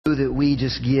that we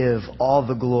just give all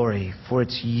the glory, for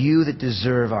it's you that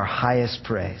deserve our highest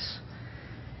praise.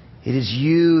 It is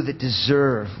you that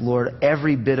deserve, Lord,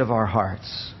 every bit of our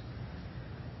hearts.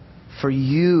 For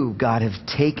you, God, have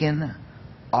taken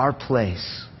our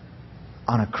place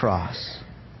on a cross.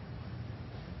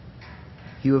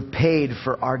 You have paid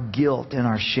for our guilt and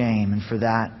our shame, and for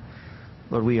that,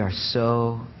 Lord, we are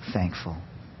so thankful.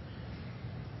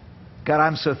 God,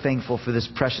 I'm so thankful for this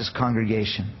precious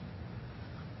congregation.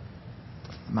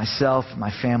 Myself and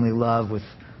my family love with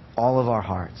all of our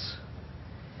hearts.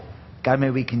 God, may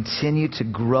we continue to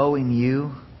grow in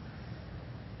you.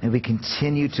 May we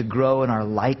continue to grow in our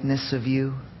likeness of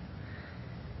you.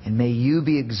 And may you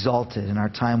be exalted in our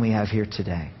time we have here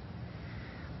today.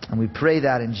 And we pray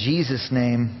that in Jesus'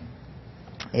 name.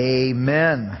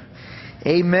 Amen.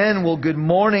 Amen. Well, good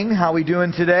morning. How are we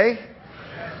doing today?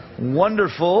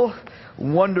 Wonderful.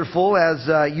 Wonderful.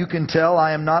 As you can tell,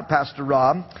 I am not Pastor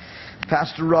Rob.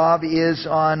 Pastor Rob is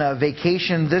on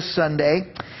vacation this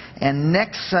Sunday. And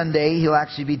next Sunday, he'll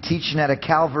actually be teaching at a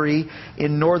Calvary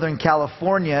in Northern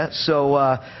California.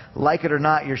 So, like it or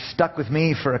not, you're stuck with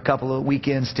me for a couple of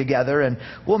weekends together. And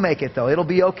we'll make it, though. It'll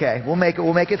be okay. We'll make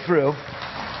it through.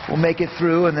 We'll make it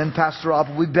through, and then Pastor Rob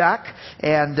will be back.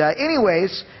 And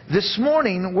anyways, this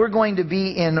morning we're going to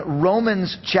be in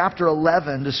Romans chapter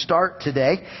 11 to start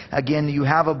today. Again, you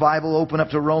have a Bible, open up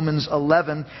to Romans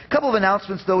 11. A couple of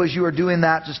announcements, though, as you are doing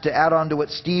that, just to add on to what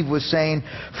Steve was saying.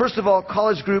 First of all,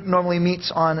 college group normally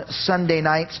meets on Sunday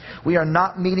nights. We are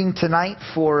not meeting tonight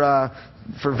for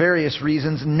various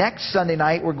reasons. Next Sunday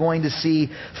night, we're going to see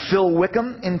Phil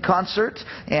Wickham in concert.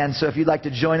 And so if you'd like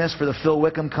to join us for the Phil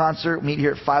Wickham concert, meet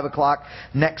here at 5 o'clock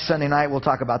next Sunday night. We'll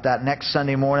talk about that next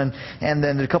Sunday morning. And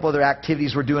then a couple other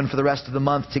activities we're doing for the rest of the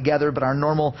month together. But our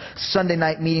normal Sunday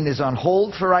night meeting is on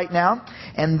hold for right now.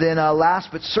 And then last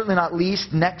but certainly not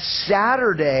least, next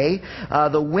Saturday,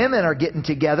 the women are getting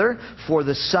together for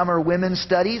the summer women's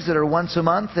studies that are once a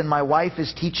month. And my wife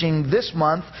is teaching this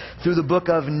month through the book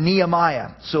of Nehemiah.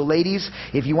 So ladies,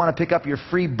 if you want to pick up your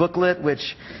free booklet,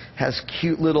 which has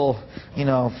cute little,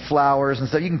 flowers and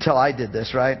stuff. You can tell I did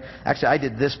this, right? Actually, I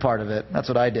did this part of it. That's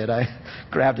what I did. I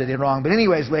grabbed it in wrong. But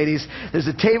anyways, ladies, there's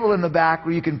a table in the back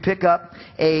where you can pick up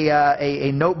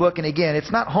a notebook. And again,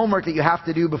 it's not homework that you have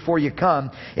to do before you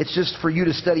come. It's just for you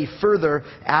to study further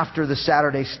after the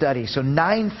Saturday study. So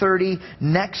 9:30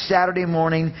 next Saturday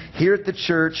morning here at the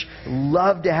church.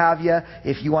 Love to have you.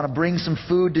 If you want to bring some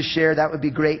food to share, that would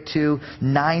be great too.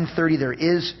 9:30, there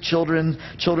is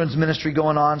children's ministry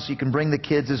going on, so you can bring the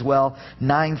kids as well.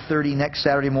 9:30 next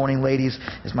Saturday morning, ladies,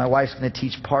 as my wife's going to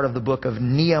teach part of the book of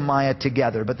Nehemiah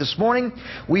together. But this morning,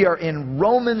 we are in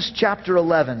Romans chapter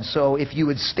 11. So if you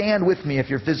would stand with me, if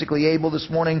you're physically able this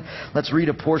morning, let's read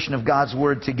a portion of God's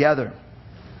Word together.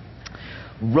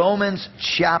 Romans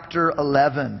chapter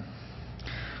 11.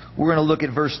 We're going to look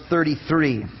at verse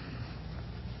 33.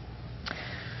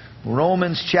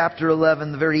 Romans chapter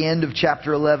 11, the very end of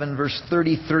chapter 11, verse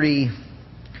 33.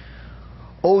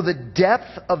 Oh, the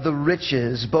depth of the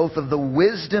riches, both of the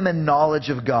wisdom and knowledge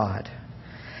of God.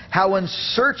 How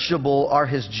unsearchable are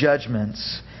His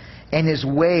judgments, and His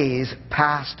ways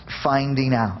past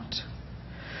finding out.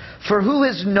 For who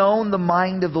has known the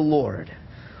mind of the Lord,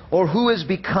 or who has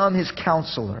become His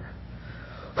counselor?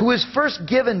 Who is first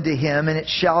given to Him, and it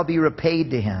shall be repaid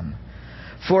to Him?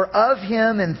 For of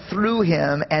Him and through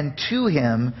Him and to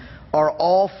Him are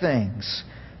all things,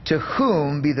 to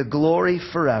whom be the glory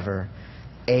forever.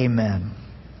 Amen.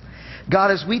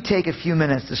 God, as we take a few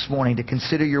minutes this morning to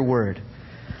consider your word,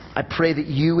 I pray that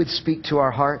you would speak to our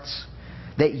hearts,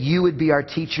 that you would be our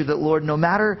teacher, that, Lord, no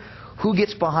matter who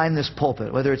gets behind this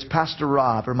pulpit, whether it's Pastor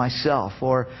Rob or myself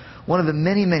or one of the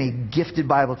many, many gifted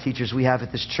Bible teachers we have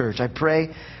at this church, I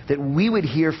pray that we would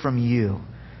hear from you,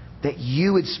 that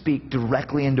you would speak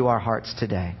directly into our hearts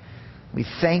today. We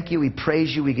thank you, we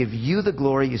praise you, we give you the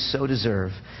glory you so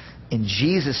deserve. In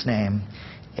Jesus' name,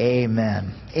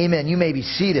 amen. Amen. You may be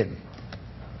seated.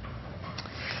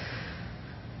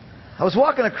 I was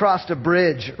walking across a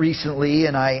bridge recently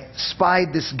and I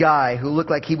spied this guy who looked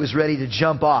like he was ready to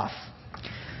jump off.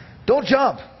 Don't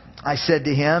jump, I said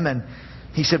to him, and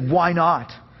he said, why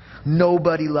not?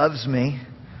 Nobody loves me.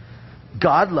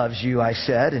 God loves you, I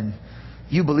said, and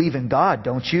you believe in God,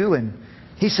 don't you? And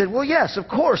he said, well, yes, of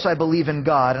course I believe in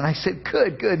God. And I said,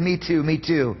 good, me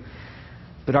too.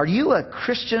 But are you a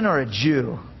Christian or a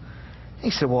Jew? He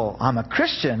said, well, I'm a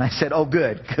Christian. I said, oh,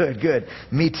 good.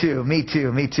 Me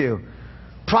too.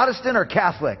 Protestant or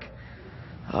Catholic?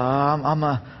 I'm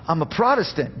a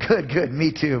Protestant. Good.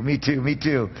 Me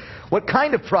too. What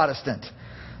kind of Protestant?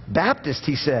 Baptist,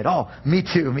 he said. Oh, me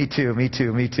too.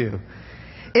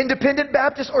 Independent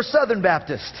Baptist or Southern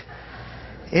Baptist?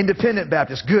 Independent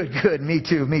Baptist. Good, good. Me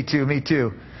too, me too, me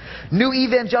too. New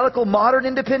Evangelical Modern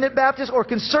Independent Baptist or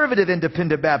Conservative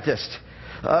Independent Baptist?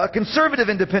 Conservative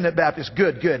Independent Baptist.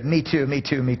 Good, good. Me too, me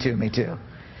too, me too, me too.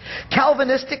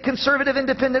 Calvinistic Conservative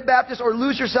Independent Baptist or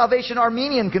Lose Your Salvation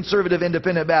Armenian Conservative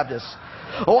Independent Baptist?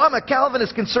 Oh, I'm a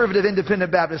Calvinist Conservative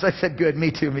Independent Baptist. I said, good.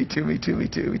 Me too, me too, me too, me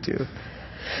too, me too.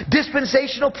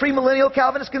 Dispensational Premillennial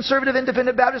Calvinist Conservative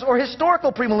Independent Baptist or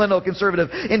Historical Premillennial Conservative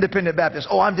Independent Baptist?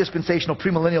 Oh, I'm Dispensational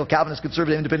Premillennial Calvinist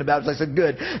Conservative Independent Baptist. I said,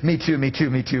 good. Me too, me too,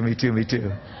 me too, me too, me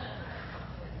too.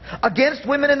 Against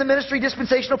women in the ministry,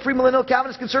 Dispensational Premillennial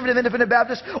Calvinist Conservative Independent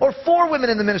Baptist, or for women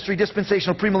in the ministry,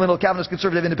 Dispensational Premillennial Calvinist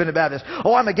Conservative Independent Baptist?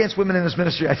 Oh, I'm against women in this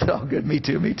ministry. I said, oh, good. Me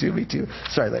too, me too, me too.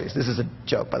 Sorry, ladies. This is a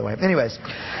joke, by the way. Anyways.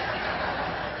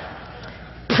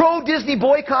 Pro-Disney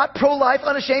boycott, pro-life,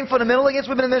 unashamed, fundamental, against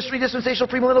women in ministry, dispensational,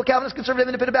 premillennial, Calvinist, conservative,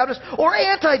 independent Baptist, or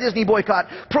anti-Disney boycott,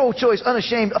 pro-choice,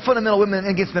 unashamed, fundamental, women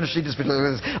against ministry,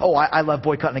 oh, I love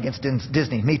boycotting against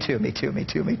Disney. Me too, me too, me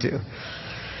too, me too.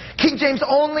 King James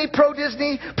only,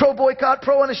 pro-Disney, pro-boycott,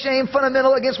 pro-unashamed,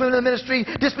 fundamental, against women in the ministry,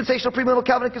 dispensational, premillennial,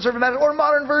 Calvinist, conservative, Baptist, or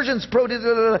modern versions,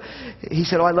 pro-Disney. He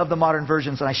said, oh, I love the modern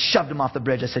versions, and I shoved him off the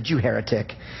bridge. I said, you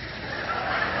heretic.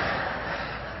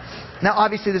 Now,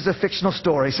 obviously, this is a fictional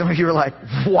story. Some of you are like,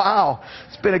 wow,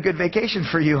 it's been a good vacation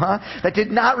for you, huh? That did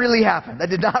not really happen.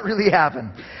 That did not really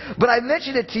happen. But I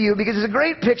mentioned it to you because it's a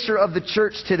great picture of the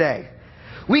church today.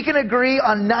 We can agree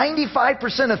on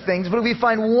 95% of things, but if we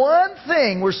find one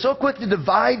thing, we're so quick to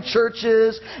divide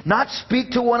churches, not speak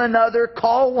to one another,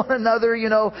 call one another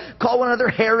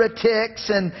heretics,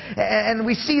 and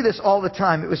we see this all the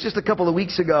time. It was just a couple of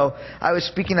weeks ago, I was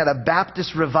speaking at a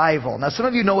Baptist revival. Now, some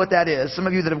of you know what that is. Some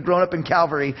of you that have grown up in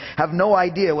Calvary have no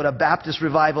idea what a Baptist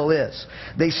revival is.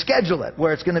 They schedule it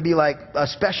where it's going to be like a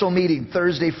special meeting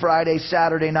Thursday, Friday,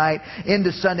 Saturday night,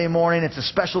 into Sunday morning. It's a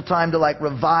special time to like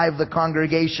revive the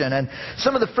congregation. And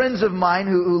some of the friends of mine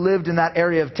who lived in that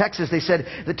area of Texas, they said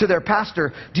to their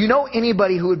pastor, do you know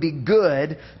anybody who would be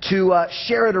good to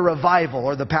share at a revival?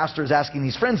 Or the pastor is asking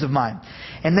these friends of mine.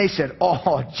 And they said,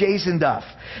 oh, Jason Duff.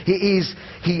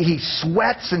 He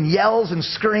sweats and yells and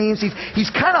screams. He's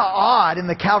kind of odd in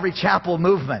the Calvary Chapel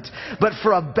movement. But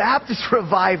for a Baptist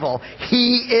revival,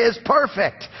 he is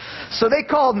perfect. So they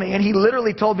called me, and he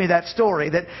literally told me that story,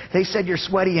 that they said you're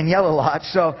sweaty and yell a lot,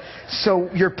 so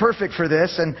you're perfect for this.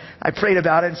 And I prayed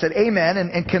about it and said amen,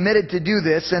 and committed to do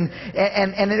this. And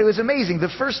it was amazing.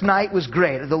 The first night was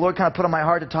great. The Lord kind of put on my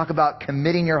heart to talk about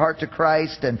committing your heart to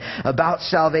Christ and about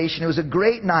salvation. It was a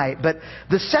great night. But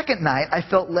the second night, I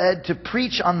felt led to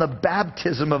preach on the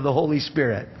baptism of the Holy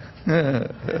Spirit.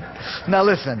 Now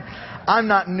listen, I'm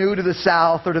not new to the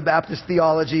South or to Baptist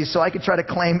theology, so I could try to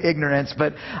claim ignorance,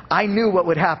 but I knew what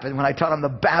would happen when I taught on the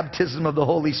baptism of the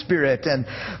Holy Spirit. And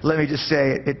let me just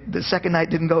say, the second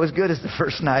night didn't go as good as the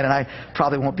first night, and I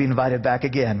probably won't be invited back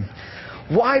again.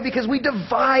 Why? Because we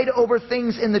divide over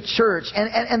things in the church.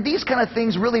 And these kind of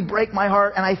things really break my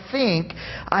heart, and I think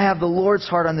I have the Lord's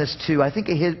heart on this too. I think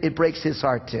it breaks His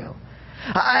heart too.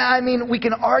 I mean, we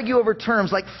can argue over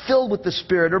terms like filled with the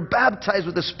Spirit or baptized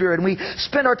with the Spirit, and we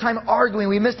spend our time arguing.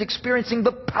 We missed experiencing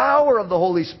the power of the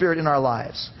Holy Spirit in our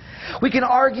lives. We can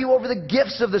argue over the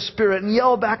gifts of the Spirit and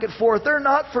yell back and forth, they're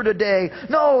not for today.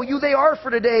 No, they are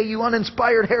for today, you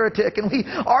uninspired heretic. And we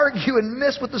argue and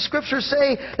miss what the Scriptures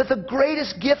say, that the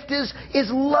greatest gift is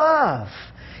love.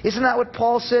 Isn't that what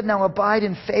Paul said? Now abide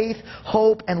in faith,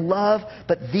 hope, and love.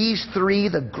 But these three,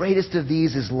 the greatest of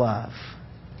these is love.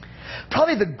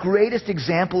 Probably the greatest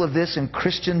example of this in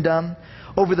Christendom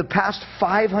over the past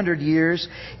 500 years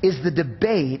is the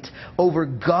debate over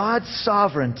God's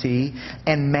sovereignty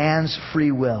and man's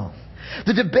free will.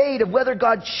 The debate of whether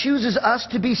God chooses us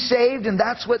to be saved and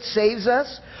that's what saves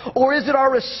us, or is it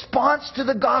our response to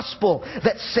the gospel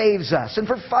that saves us? And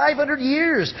for 500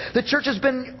 years, the church has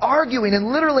been arguing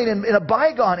and literally in a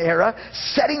bygone era,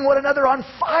 setting one another on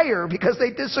fire because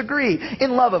they disagree.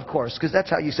 In love, of course, because that's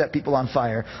how you set people on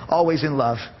fire. Always in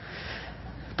love.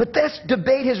 But this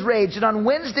debate has raged, and on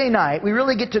Wednesday night, we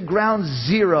really get to ground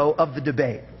zero of the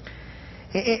debate.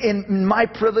 In my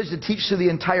privilege to teach through the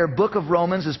entire book of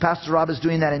Romans, as Pastor Rob is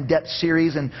doing that in-depth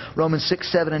series in Romans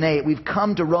 6, 7, and 8, we've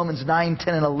come to Romans 9,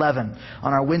 10, and 11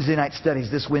 on our Wednesday night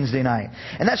studies this Wednesday night.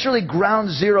 And that's really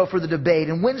ground zero for the debate.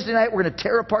 And Wednesday night, we're going to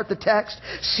tear apart the text,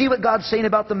 see what God's saying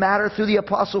about the matter through the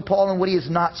Apostle Paul and what He is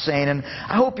not saying. And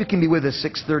I hope you can be with us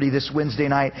 6:30 this Wednesday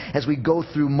night as we go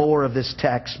through more of this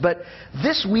text. But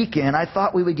this weekend, I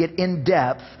thought we would get in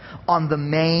depth on the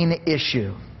main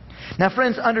issue. Now,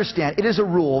 friends, understand, it is a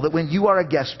rule that when you are a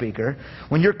guest speaker,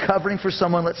 when you're covering for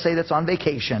someone, let's say, that's on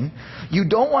vacation, you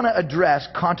don't want to address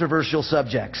controversial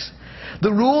subjects.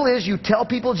 The rule is you tell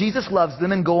people Jesus loves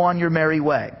them and go on your merry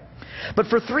way. But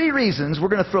for 3 reasons, we're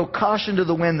going to throw caution to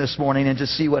the wind this morning and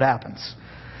just see what happens.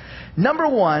 Number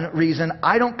 1 reason,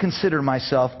 I don't consider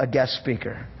myself a guest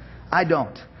speaker. I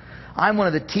don't. I'm one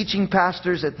of the teaching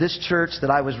pastors at this church that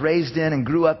I was raised in and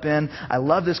grew up in. I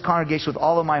love this congregation with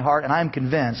all of my heart, and I'm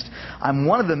convinced I'm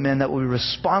one of the men that will be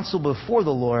responsible before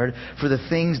the Lord for the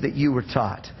things that you were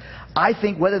taught. I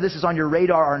think whether this is on your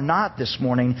radar or not this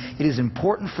morning, it is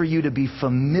important for you to be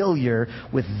familiar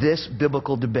with this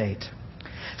biblical debate.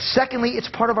 Secondly, it's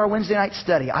part of our Wednesday night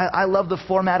study. I love the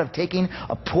format of taking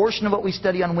a portion of what we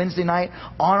study on Wednesday night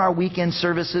on our weekend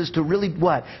services to really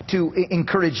what? To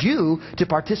encourage you to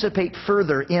participate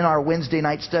further in our Wednesday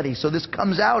night study. So this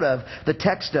comes out of, the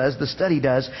text does, the study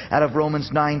does, out of Romans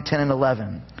 9, 10, and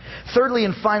 11. Thirdly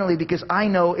and finally, because I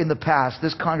know in the past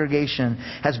this congregation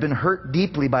has been hurt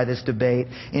deeply by this debate,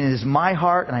 and it is my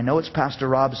heart, and I know it's Pastor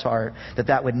Rob's heart, that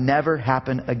that would never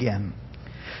happen again.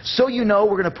 So you know,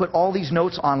 we're going to put all these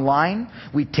notes online.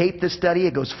 We tape this study.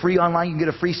 It goes free online. You can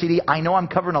get a free CD. I know I'm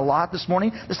covering a lot this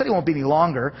morning. The study won't be any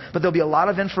longer, but there'll be a lot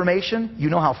of information. You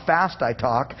know how fast I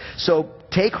talk. So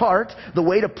take heart. The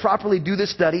way to properly do this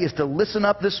study is to listen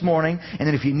up this morning, and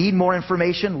then if you need more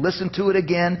information, listen to it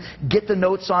again. Get the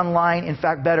notes online. In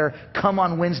fact, better, come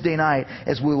on Wednesday night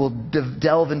as we will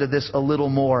delve into this a little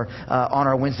more on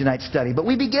our Wednesday night study. But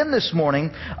we begin this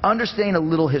morning understanding a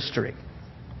little history.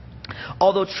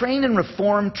 Although trained in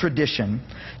Reformed tradition,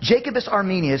 Jacobus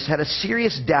Arminius had a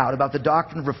serious doubt about the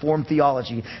doctrine of Reformed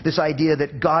theology, this idea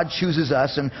that God chooses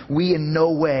us and we in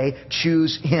no way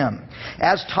choose Him,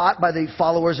 as taught by the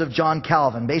followers of John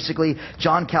Calvin. Basically,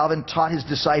 John Calvin taught his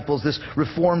disciples this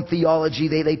Reformed theology.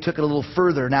 They took it a little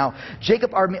further. Now,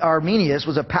 Jacob Arminius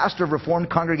was a pastor of Reformed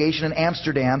congregation in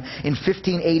Amsterdam in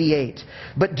 1588.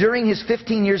 But during his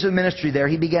 15 years of ministry there,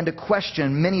 he began to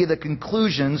question many of the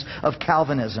conclusions of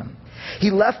Calvinism.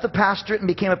 He left the pastorate and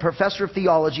became a professor of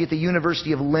theology at the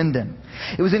University of Linden.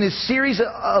 It was in his series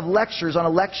of lectures on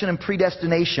election and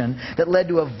predestination that led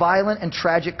to a violent and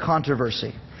tragic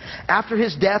controversy. After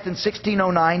his death in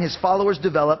 1609, his followers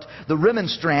developed the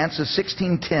Remonstrance of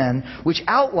 1610, which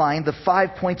outlined the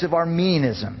 5 points of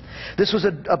Arminianism. This was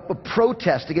a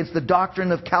protest against the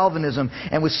doctrine of Calvinism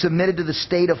and was submitted to the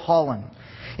state of Holland.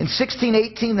 In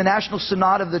 1618, the National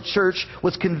Synod of the Church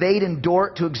was conveyed in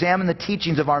Dort to examine the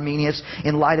teachings of Arminius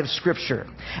in light of Scripture.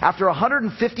 After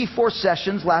 154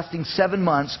 sessions lasting 7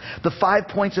 months, the 5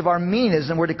 points of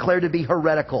Arminianism were declared to be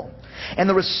heretical. And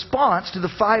the response to the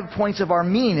 5 points of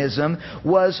Arminianism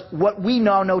was what we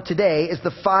now know today as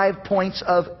the 5 points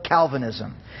of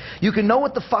Calvinism. You can know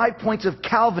what the 5 points of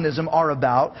Calvinism are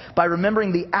about by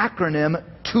remembering the acronym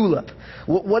TULIP.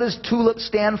 What does TULIP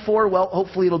stand for? Well,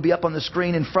 hopefully it'll be up on the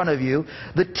screen in front of you.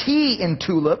 The T in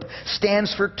TULIP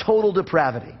stands for total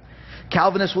depravity.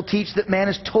 Calvinists will teach that man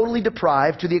is totally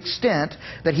deprived to the extent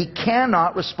that he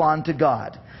cannot respond to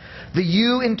God. The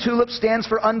U in TULIP stands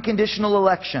for unconditional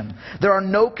election. There are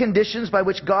no conditions by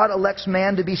which God elects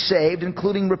man to be saved,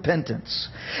 including repentance.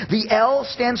 The L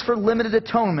stands for limited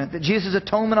atonement, that Jesus'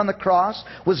 atonement on the cross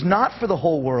was not for the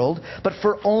whole world, but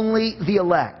for only the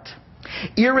elect.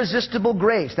 Irresistible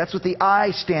grace, that's what the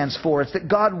I stands for. It's that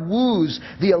God woos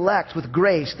the elect with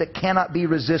grace that cannot be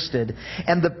resisted.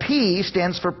 And the P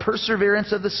stands for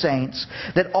perseverance of the saints,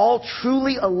 that all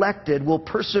truly elected will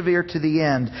persevere to the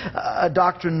end. A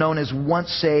doctrine known as once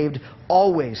saved,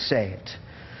 always saved.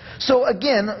 So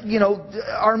again, you know,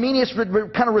 Arminius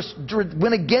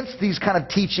went against these kind of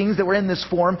teachings that were in this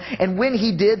form, and when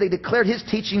he did, they declared his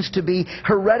teachings to be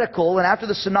heretical. And after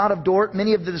the Synod of Dort,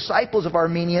 many of the disciples of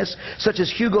Arminius, such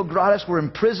as Hugo Grotius, were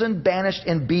imprisoned, banished,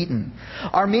 and beaten.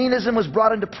 Arminianism was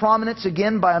brought into prominence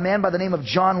again by a man by the name of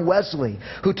John Wesley,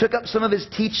 who took up some of his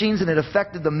teachings, and it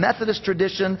affected the Methodist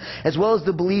tradition as well as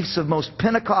the beliefs of most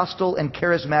Pentecostal and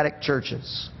charismatic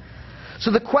churches. So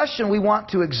the question we want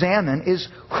to examine is,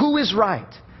 who is right?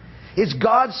 Is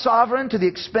God sovereign to the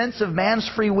expense of man's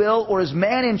free will, or is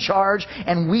man in charge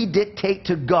and we dictate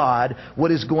to God what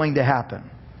is going to happen?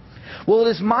 Well, it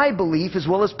is my belief, as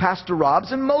well as Pastor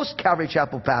Rob's and most Calvary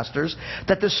Chapel pastors,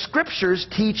 that the Scriptures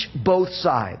teach both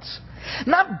sides.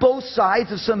 Not both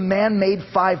sides of some man-made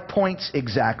 5 points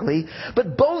exactly,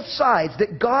 but both sides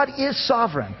that God is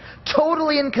sovereign,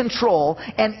 totally in control,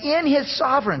 and in His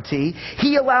sovereignty,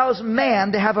 He allows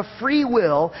man to have a free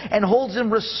will and holds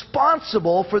him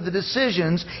responsible for the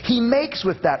decisions he makes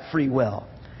with that free will.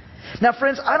 Now,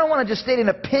 friends, I don't want to just state an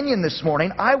opinion this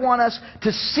morning. I want us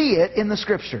to see it in the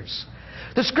Scriptures.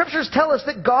 The Scriptures tell us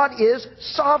that God is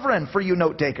sovereign, for you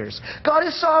note takers. God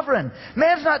is sovereign.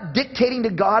 Man's not dictating to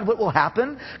God what will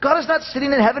happen. God is not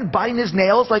sitting in heaven biting his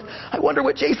nails like, I wonder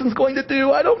what Jason's going to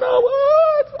do. I don't know.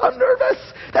 I'm nervous.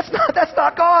 That's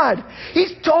not God.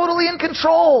 He's totally in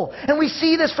control. And we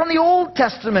see this from the Old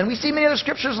Testament. We see many other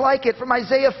Scriptures like it. From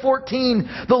Isaiah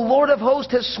 14, the Lord of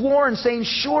hosts has sworn, saying,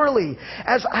 surely,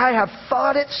 as I have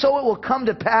thought it, so it will come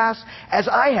to pass. As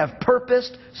I have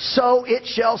purposed, so it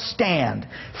shall stand.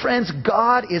 Friends,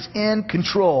 God is in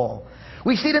control.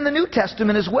 We see it in the New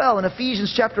Testament as well. In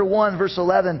Ephesians chapter 1, verse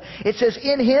 11, it says,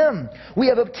 in Him we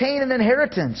have obtained an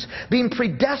inheritance, being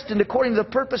predestined according to the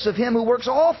purpose of Him who works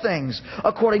all things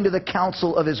according to the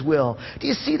counsel of His will. Do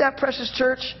you see that, precious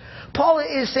church? Paul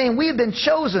is saying we have been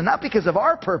chosen not because of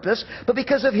our purpose, but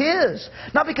because of His.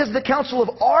 Not because of the counsel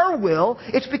of our will,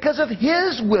 it's because of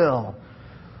His will.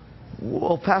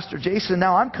 Well, Pastor Jason,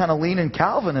 now I'm kind of leaning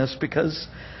Calvinist, because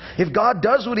if God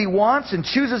does what He wants and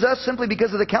chooses us simply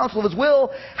because of the counsel of His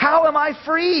will, how am I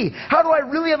free? How do I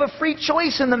really have a free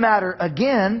choice in the matter?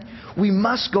 Again, we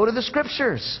must go to the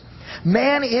Scriptures.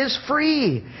 Man is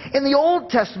free. In the Old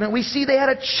Testament, we see they had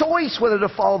a choice whether to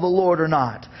follow the Lord or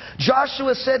not.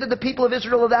 Joshua said to the people of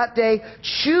Israel of that day,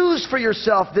 choose for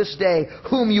yourself this day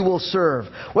whom you will serve.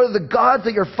 Whether the gods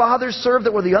that your fathers served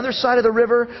that were the other side of the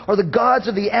river, or the gods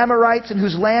of the Amorites in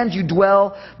whose land you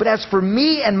dwell. But as for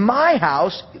me and my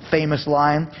house, famous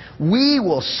line, we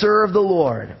will serve the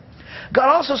Lord. God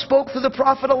also spoke through the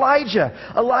prophet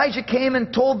Elijah. Elijah came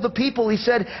and told the people, he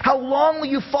said, how long will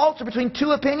you falter between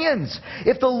two opinions?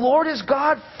 If the Lord is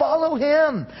God, follow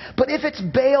Him. But if it's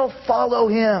Baal, follow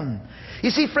him. You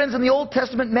see, friends, in the Old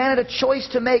Testament, man had a choice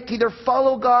to make, to either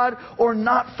follow God or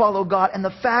not follow God. And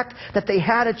the fact that they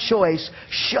had a choice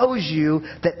shows you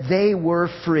that they were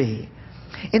free.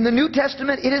 In the New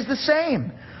Testament, it is the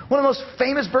same. One of the most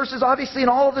famous verses, obviously, in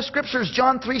all of the Scriptures,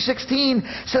 John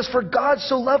 3:16, says, for God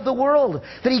so loved the world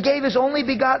that He gave His only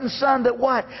begotten Son, that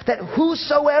what? That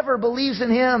whosoever believes in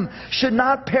Him should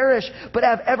not perish, but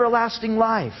have everlasting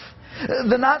life.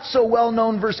 The not so well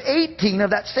known verse 18 of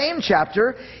that same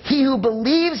chapter, he who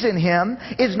believes in Him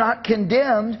is not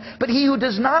condemned, but he who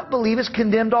does not believe is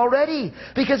condemned already,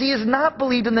 because he has not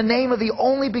believed in the name of the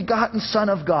only begotten Son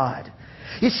of God.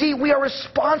 You see, we are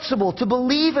responsible to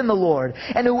believe in the Lord,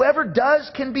 and whoever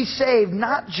does can be saved,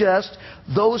 not just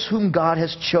those whom God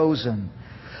has chosen.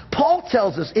 Paul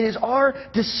tells us it is our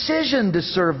decision to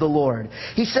serve the Lord.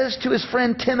 He says to his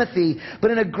friend Timothy,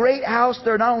 but in a great house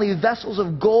there are not only vessels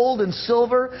of gold and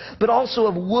silver, but also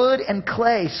of wood and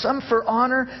clay, some for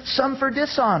honor, some for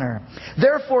dishonor.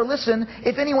 Therefore, listen,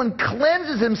 if anyone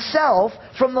cleanses himself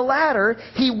from the latter,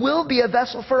 he will be a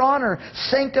vessel for honor,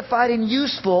 sanctified and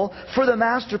useful for the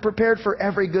master, prepared for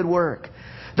every good work.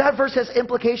 That verse has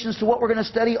implications to what we're going to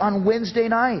study on Wednesday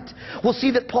night. We'll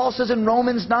see that Paul says in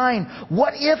Romans 9,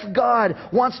 what if God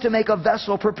wants to make a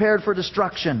vessel prepared for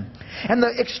destruction? And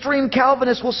the extreme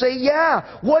Calvinists will say,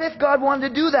 yeah, what if God wanted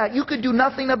to do that? You could do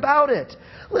nothing about it.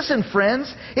 Listen,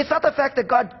 friends, it's not the fact that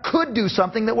God could do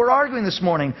something that we're arguing this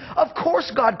morning. Of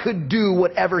course God could do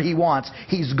whatever He wants.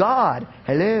 He's God.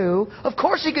 Hello? Of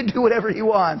course He could do whatever He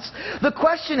wants. The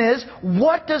question is,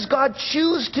 what does God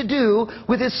choose to do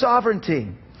with His sovereignty?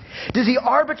 Does He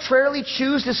arbitrarily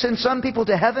choose to send some people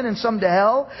to heaven and some to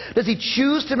hell? Does He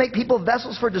choose to make people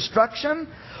vessels for destruction?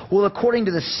 Well, according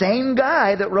to the same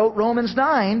guy that wrote Romans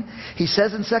 9, he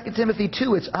says in 2 Timothy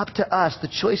 2, it's up to us, the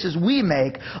choices we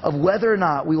make of whether or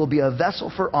not we will be a vessel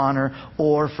for honor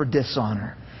or for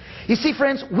dishonor. You see,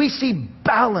 friends, we see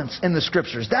balance in the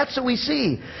Scriptures. That's what we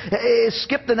see.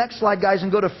 Skip the next slide, guys,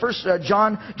 and go to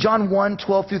John 1,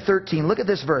 12 through 13. Look at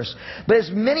this verse. But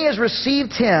as many as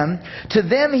received Him, to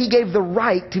them He gave the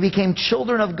right to become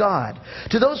children of God.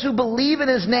 To those who believe in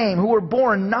His name, who were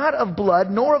born not of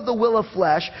blood, nor of the will of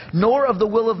flesh, nor of the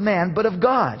will of man, but of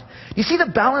God. You see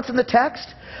the balance in the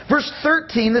text? Verse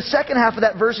 13, the second half of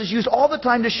that verse is used all the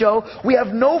time to show we have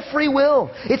no free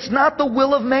will. It's not the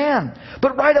will of man.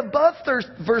 But right above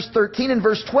verse 13 and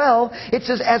verse 12, it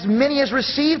says, as many as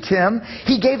received Him,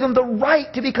 He gave them the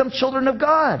right to become children of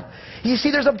God. You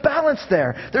see, there's a balance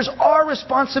there. There's our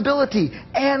responsibility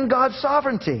and God's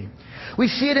sovereignty. We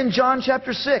see it in John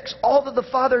chapter 6. All that the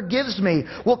Father gives me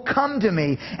will come to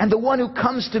me, and the one who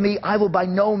comes to me I will by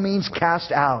no means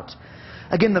cast out.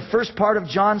 Again, the first part of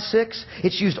John 6,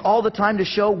 it's used all the time to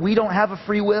show we don't have a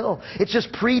free will. It's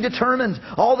just predetermined.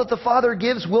 All that the Father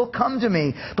gives will come to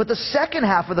me. But the second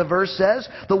half of the verse says,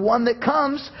 the one that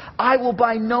comes, I will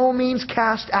by no means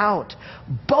cast out.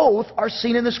 Both are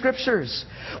seen in the Scriptures.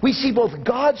 We see both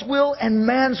God's will and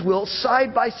man's will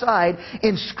side by side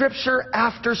in Scripture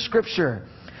after Scripture.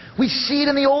 We see it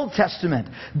in the Old Testament.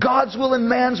 God's will and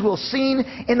man's will, seen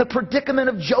in the predicament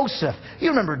of Joseph. You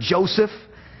remember Joseph?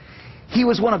 He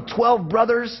was one of 12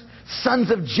 brothers,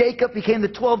 sons of Jacob, became the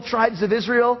 12 tribes of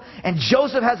Israel. And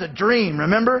Joseph has a dream,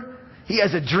 remember? He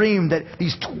has a dream that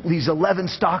these 11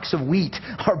 stalks of wheat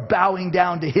are bowing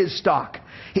down to his stalk.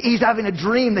 He's having a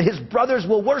dream that his brothers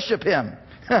will worship him.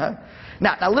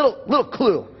 Now, little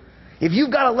clue. If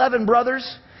you've got 11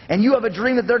 brothers and you have a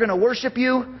dream that they're going to worship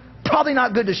you, probably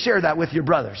not good to share that with your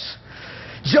brothers.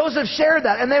 Joseph shared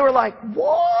that, and they were like,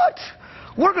 what?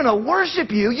 We're going to worship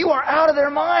you. You are out of their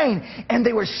mind. And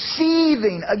they were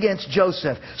seething against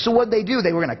Joseph. So what did they do?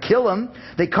 They were going to kill him.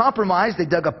 They compromised. They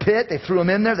dug a pit. They threw him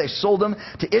in there. They sold him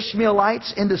to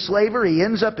Ishmaelites into slavery. He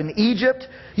ends up in Egypt.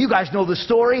 You guys know the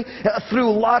story.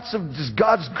 Through lots of just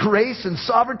God's grace and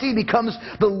sovereignty, he becomes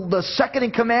the second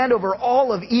in command over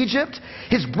all of Egypt.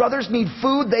 His brothers need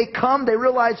food. They come. They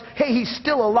realize, hey, he's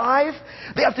still alive.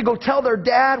 They have to go tell their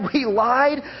dad, we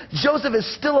lied. Joseph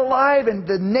is still alive, and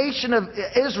the nation of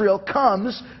Israel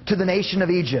comes to the nation of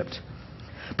Egypt.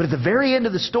 But at the very end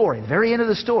of the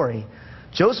story,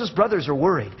 Joseph's brothers are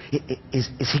worried. Is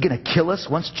he going to kill us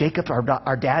once Jacob,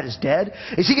 our dad, is dead?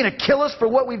 Is he going to kill us for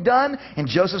what we've done? And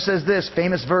Joseph says this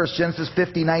famous verse, Genesis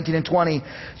 50, 19 and 20.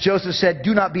 Joseph said,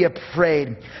 do not be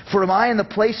afraid, for am I in the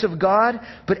place of God?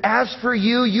 But as for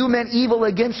you, you meant evil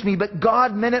against me, but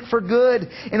God meant it for good,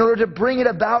 in order to bring it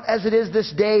about as it is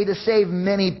this day, to save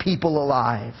many people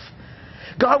alive.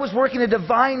 God was working a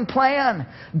divine plan.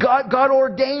 God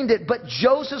ordained it. But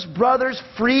Joseph's brothers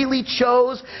freely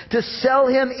chose to sell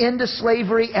him into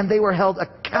slavery, and they were held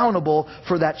accountable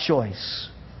for that choice.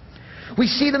 We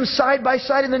see them side by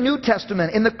side in the New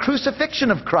Testament, in the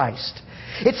crucifixion of Christ.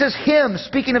 It says him,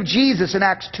 speaking of Jesus in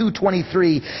Acts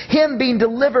 2:23, him being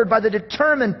delivered by the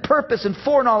determined purpose and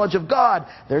foreknowledge of God.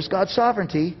 There's God's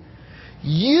sovereignty.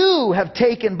 You have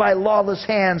taken by lawless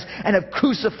hands and have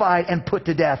crucified and put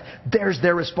to death. There's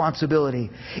their responsibility.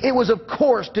 It was, of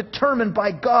course, determined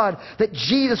by God that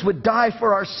Jesus would die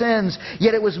for our sins,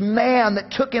 yet it was man that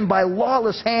took him by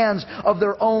lawless hands of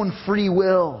their own free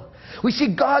will. We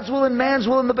see God's will and man's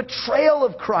will in the betrayal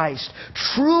of Christ.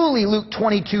 Truly, Luke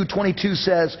 22:22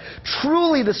 says,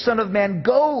 truly the Son of Man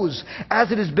goes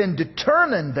as it has been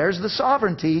determined. There's the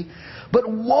sovereignty. But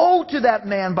woe to that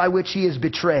man by which he is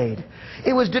betrayed.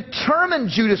 It was determined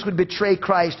Judas would betray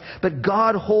Christ, but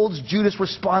God holds Judas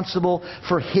responsible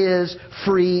for his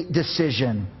free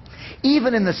decision.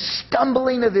 Even in the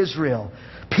stumbling of Israel,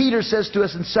 Peter says to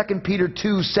us in 2 Peter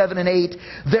 2, 7 and 8,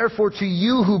 therefore to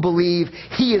you who believe,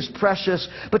 he is precious.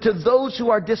 But to those who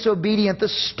are disobedient, the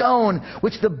stone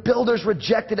which the builders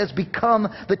rejected has become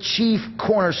the chief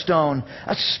cornerstone.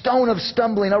 A stone of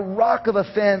stumbling, a rock of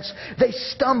offense. They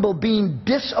stumble being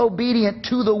disobedient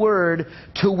to the word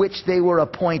to which they were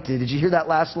appointed. Did you hear that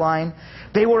last line?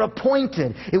 They were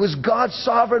appointed. It was God's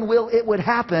sovereign will it would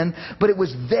happen, but it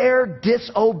was their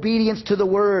disobedience to the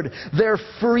word, their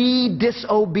free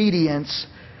disobedience,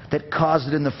 that caused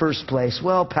it in the first place.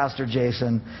 Well, Pastor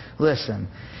Jason, listen,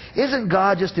 isn't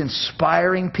God just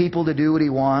inspiring people to do what he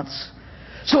wants?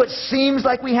 So it seems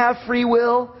like we have free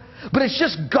will, but it's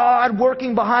just God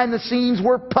working behind the scenes.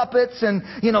 We're puppets, and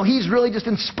he's really just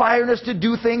inspiring us to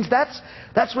do things.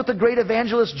 That's what the great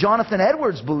evangelist Jonathan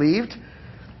Edwards believed.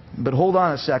 But hold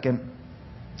on a second.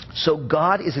 So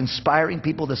God is inspiring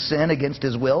people to sin against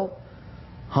his will?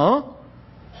 Huh?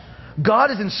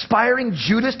 God is inspiring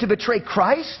Judas to betray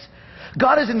Christ?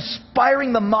 God is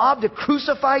inspiring the mob to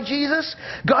crucify Jesus?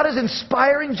 God is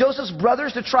inspiring Joseph's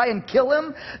brothers to try and kill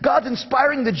him? God's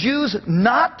inspiring the Jews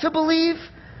not to believe?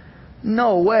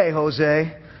 No way,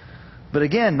 Jose. But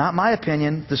again, not my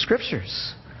opinion, the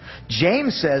Scriptures.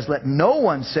 James says, let no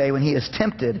one say when he is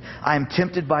tempted, I am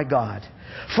tempted by God.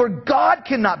 For God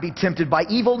cannot be tempted by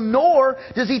evil, nor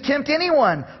does he tempt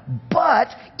anyone. But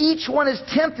each one is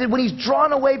tempted when he's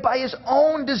drawn away by his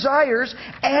own desires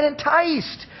and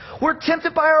enticed. We're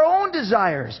tempted by our own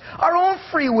desires, our own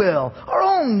free will, our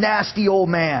own nasty old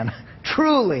man.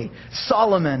 Truly,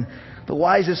 Solomon, the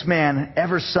wisest man,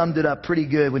 ever summed it up pretty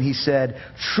good when he said,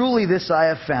 truly this I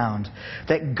have found,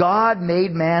 that God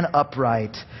made man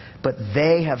upright, but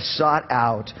they have sought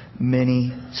out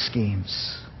many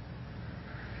schemes.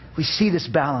 We see this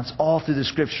balance all through the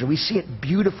Scripture. We see it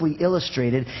beautifully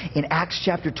illustrated in Acts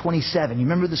chapter 27. You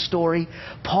remember the story?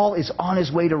 Paul is on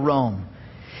his way to Rome.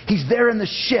 He's there in the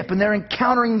ship, and they're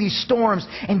encountering these storms,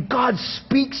 and God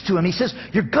speaks to him. He says,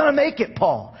 you're going to make it,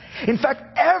 Paul. In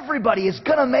fact, everybody is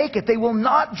going to make it. They will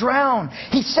not drown.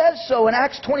 He says so in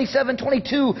Acts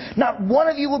 27:22. Not one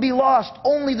of you will be lost,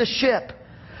 only the ship.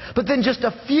 But then just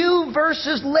a few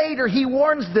verses later, he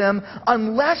warns them,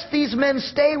 unless these men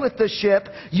stay with the ship,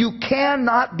 you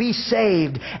cannot be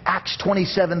saved. Acts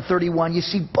 27:31. You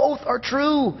see, both are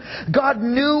true. God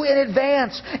knew in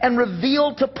advance and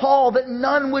revealed to Paul that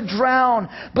none would drown.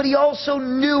 But he also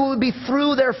knew it would be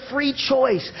through their free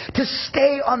choice to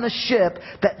stay on the ship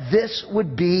that this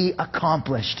would be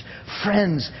accomplished.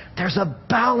 Friends, there's a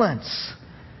balance.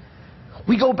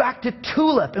 We go back to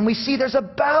tulip and we see there's a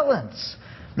balance.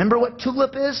 Remember what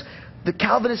tulip is? The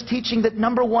Calvinist teaching that,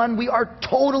 number one, we are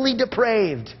totally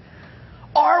depraved.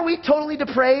 Are we totally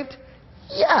depraved?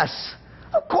 Yes,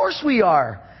 of course we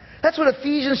are. That's what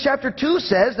Ephesians chapter 2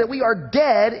 says, that we are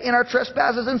dead in our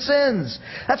trespasses and sins.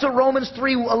 That's what Romans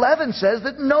 3:11 says,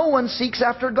 that no one seeks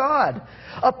after God.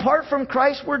 Apart from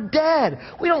Christ, we're dead.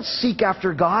 We don't seek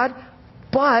after God.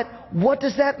 But what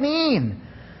does that mean?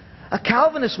 A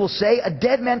Calvinist will say a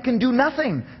dead man can do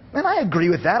nothing. And I agree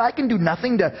with that. I can do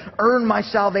nothing to earn my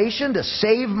salvation, to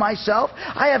save myself.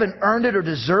 I haven't earned it or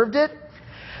deserved it.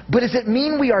 But does it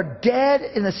mean we are dead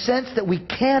in the sense that we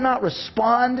cannot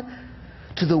respond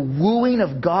to the wooing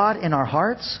of God in our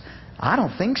hearts? I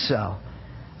don't think so.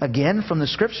 Again, from the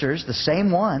Scriptures, the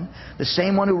same one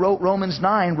who wrote Romans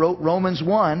 9, wrote Romans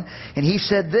 1, and he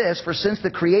said this, for since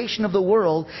the creation of the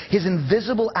world, His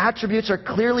invisible attributes are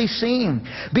clearly seen,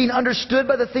 being understood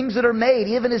by the things that are made,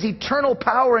 even His eternal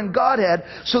power and Godhead,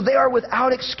 so they are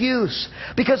without excuse.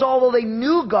 Because although they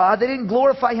knew God, they didn't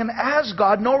glorify Him as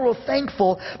God, nor were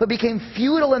thankful, but became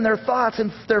futile in their thoughts,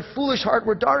 and their foolish heart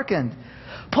were darkened.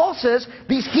 Paul says,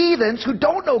 these heathens who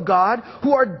don't know God,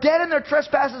 who are dead in their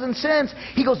trespasses and sins,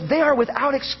 he goes, they are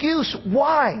without excuse.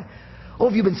 Why? Oh,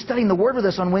 if you've been studying the Word with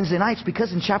us on Wednesday nights,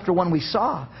 because in chapter 1 we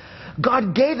saw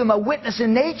God gave them a witness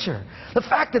in nature. The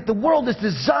fact that the world is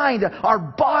designed, our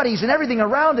bodies and everything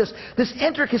around us, this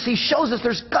intricacy shows us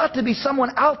there's got to be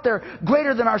someone out there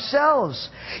greater than ourselves.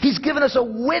 He's given us a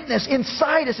witness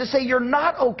inside us to say, you're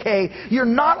not okay, you're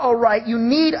not all right, you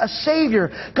need a Savior.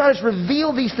 God has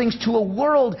revealed these things to a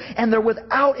world, and they're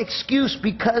without excuse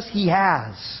because He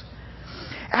has.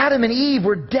 Adam and Eve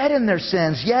were dead in their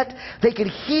sins, yet they could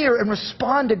hear and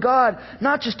respond to God,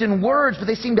 not just in words, but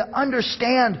they seemed to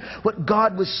understand what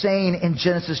God was saying in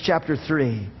Genesis chapter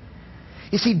 3.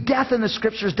 You see, death in the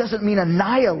Scriptures doesn't mean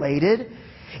annihilated.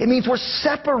 It means we're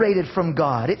separated from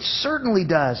God. It certainly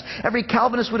does. Every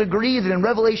Calvinist would agree that in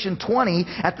Revelation 20,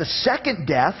 at the second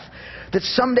death, that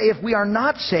someday if we are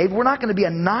not saved, we're not going to be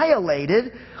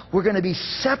annihilated. We're going to be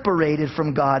separated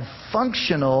from God,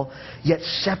 functional, yet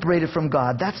separated from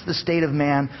God. That's the state of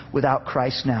man without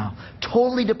Christ now.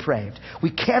 Totally depraved.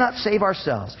 We cannot save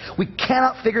ourselves. We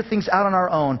cannot figure things out on our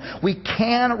own. We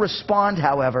can respond,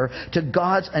 however, to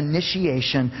God's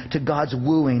initiation, to God's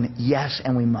wooing. Yes,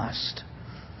 and we must.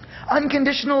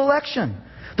 Unconditional election.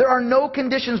 There are no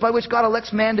conditions by which God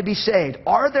elects man to be saved.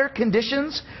 Are there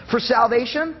conditions for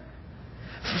salvation?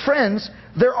 Friends,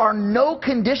 there are no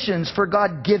conditions for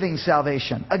God giving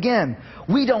salvation. Again,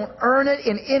 we don't earn it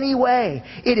in any way.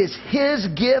 It is His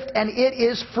gift and it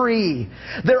is free.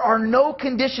 There are no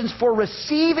conditions for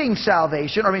receiving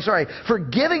salvation, for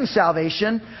giving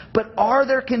salvation, but are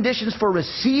there conditions for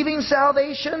receiving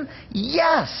salvation?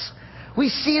 Yes. We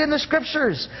see it in the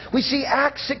Scriptures. We see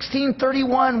Acts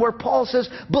 16:31 where Paul says,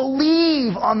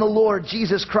 believe on the Lord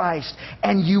Jesus Christ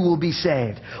and you will be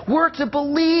saved. We're to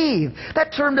believe.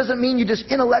 That term doesn't mean you just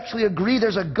intellectually agree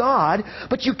there's a God,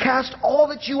 but you cast all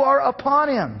that you are upon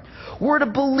Him. We're to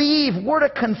believe. We're to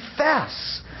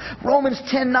confess. Romans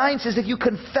 10:9 says, if you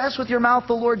confess with your mouth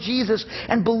the Lord Jesus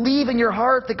and believe in your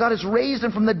heart that God has raised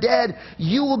Him from the dead,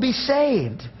 you will be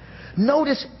saved.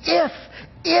 Notice if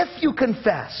you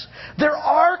confess. There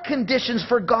are conditions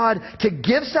for God to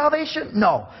give salvation?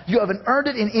 No. You haven't earned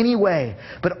it in any way.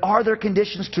 But are there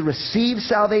conditions to receive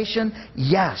salvation?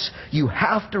 Yes. You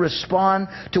have to respond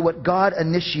to what God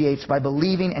initiates by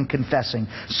believing and confessing,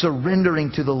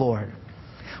 surrendering to the Lord.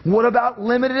 What about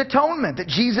limited atonement? That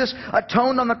Jesus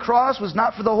atoned on the cross was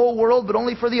not for the whole world, but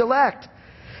only for the elect.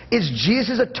 Is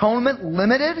Jesus' atonement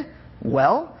limited?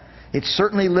 Well, it's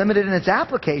certainly limited in its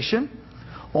application.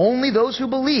 Only those who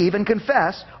believe and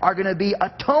confess are going to be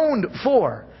atoned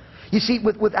for. You see,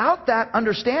 without that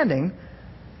understanding,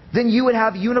 then you would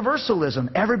have universalism.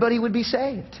 Everybody would be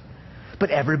saved.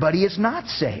 But everybody is not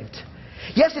saved.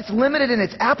 Yes, it's limited in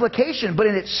its application, but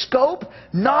in its scope,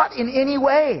 not in any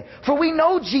way. For we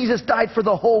know Jesus died for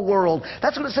the whole world.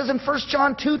 That's what it says in 1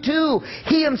 John 2:2.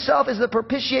 He Himself is the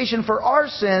propitiation for our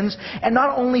sins, and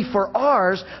not only for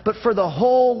ours, but for the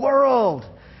whole world.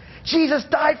 Jesus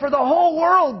died for the whole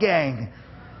world, gang.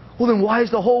 Well, then why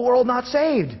is the whole world not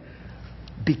saved?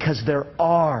 Because there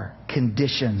are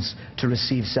conditions to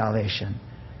receive salvation.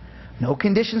 No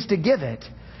conditions to give it,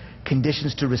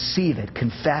 conditions to receive it.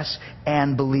 Confess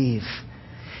and believe.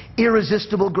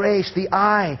 Irresistible grace, the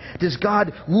I. Does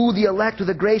God woo the elect with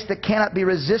a grace that cannot be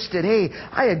resisted? Hey,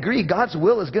 I agree, God's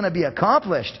will is going to be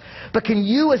accomplished. But can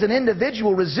you as an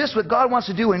individual resist what God wants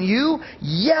to do in you?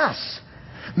 Yes.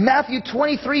 Matthew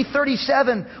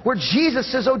 23:37, where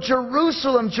Jesus says, "Oh,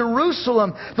 Jerusalem,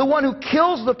 Jerusalem, the one who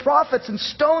kills the prophets and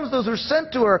stones those who are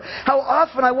sent to her. How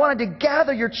often I wanted to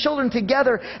gather your children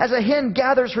together as a hen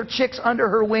gathers her chicks under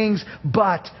her wings.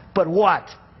 But what?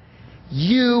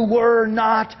 You were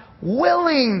not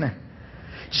willing."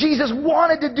 Jesus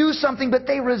wanted to do something, but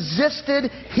they resisted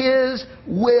His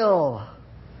will.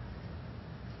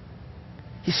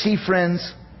 You see,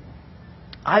 friends,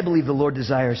 I believe the Lord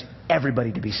desires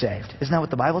everybody to be saved. Isn't that what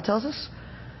the Bible tells us?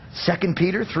 2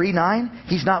 Peter 3:9,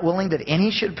 He's not willing that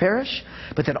any should perish,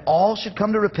 but that all should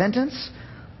come to repentance.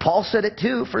 Paul said it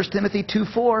too, 1 Timothy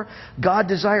 2:4, God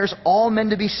desires all men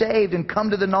to be saved and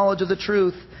come to the knowledge of the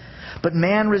truth. But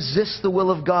man resists the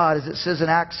will of God, as it says in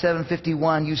Acts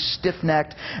 7:51, you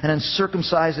stiff-necked and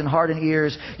uncircumcised in heart and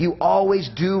ears, you always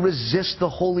do resist the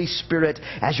Holy Spirit,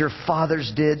 as your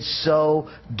fathers did, so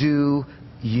do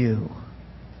you.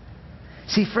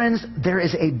 See, friends, there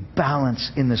is a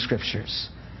balance in the Scriptures.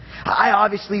 I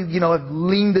obviously, have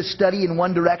leaned this study in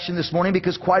one direction this morning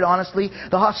because, quite honestly,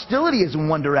 the hostility is in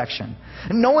one direction.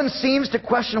 No one seems to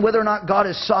question whether or not God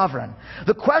is sovereign.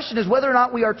 The question is whether or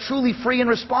not we are truly free and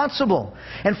responsible.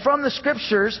 And from the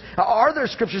Scriptures, are there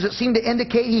Scriptures that seem to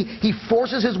indicate He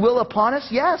forces His will upon us?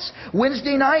 Yes.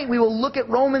 Wednesday night we will look at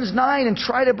Romans 9 and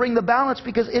try to bring the balance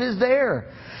because it is there.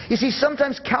 You see,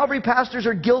 sometimes Calvary pastors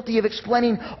are guilty of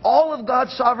explaining all of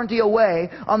God's sovereignty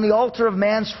away on the altar of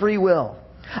man's free will.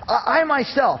 I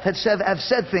myself have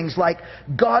said things like,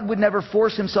 God would never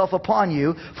force Himself upon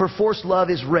you, for forced love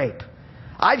is rape.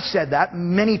 I've said that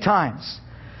many times.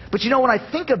 But when I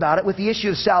think about it with the issue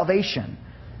of salvation,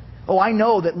 I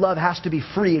know that love has to be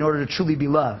free in order to truly be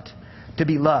loved. To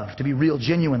be loved, to be real,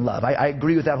 genuine love. I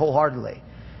agree with that wholeheartedly.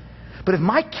 But if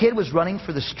my kid was running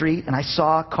for the street and I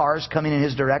saw cars coming in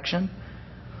his direction,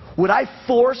 would I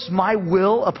force my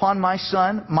will upon my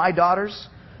son, my daughters?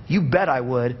 You bet I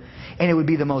would. And it would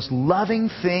be the most loving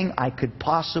thing I could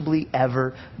possibly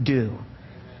ever do.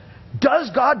 Does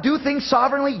God do things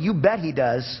sovereignly? You bet He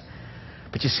does.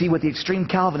 But you see, what the extreme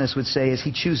Calvinist would say is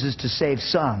He chooses to save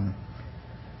some,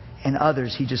 and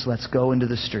others He just lets go into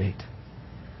the street.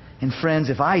 And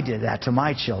friends, if I did that to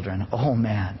my children, oh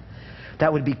man,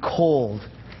 that would be cold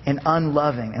and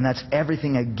unloving, and that's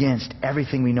everything against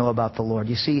everything we know about the Lord.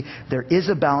 You see, there is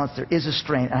a balance, there is a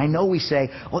strain, and I know we say,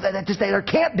 there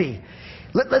can't be.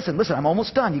 Listen, I'm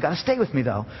almost done. You've got to stay with me,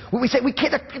 though. When we say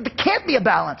there can't be a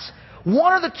balance,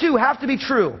 one or the two have to be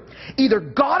true. Either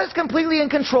God is completely in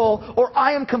control or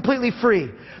I am completely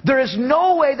free. There is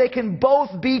no way they can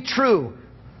both be true.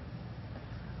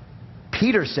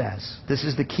 Peter says, this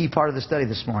is the key part of the study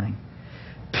this morning.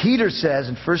 Peter says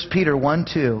in 1 Peter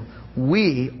 1:2,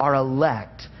 we are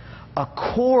elect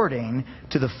according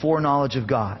to the foreknowledge of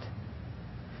God.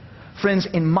 Friends,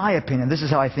 in my opinion, this is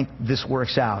how I think this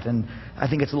works out. And I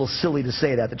think it's a little silly to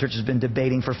say that. The church has been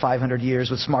debating for 500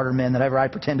 years with smarter men than ever I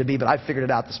pretend to be, but I figured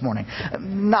it out this morning.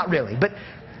 Not really.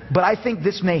 But I think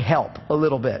this may help a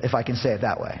little bit, if I can say it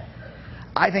that way.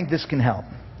 I think this can help.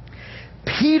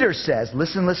 Peter says,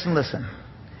 listen.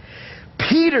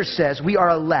 Peter says we are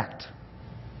elect.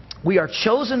 We are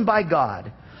chosen by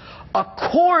God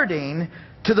according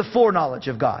to the foreknowledge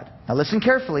of God. Now listen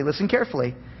carefully.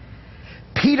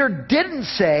 Peter didn't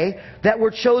say that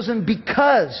we're chosen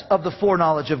because of the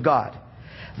foreknowledge of God.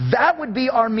 That would be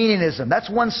Arminianism. That's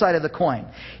one side of the coin.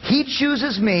 He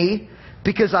chooses me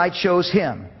because I chose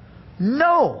Him.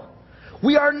 No.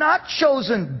 We are not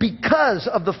chosen because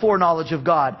of the foreknowledge of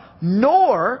God.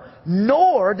 Nor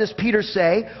does Peter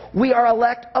say we are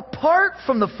elect apart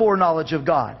from the foreknowledge of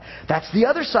God. That's the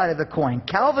other side of the coin,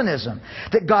 Calvinism.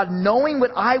 That God, knowing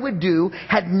what I would do,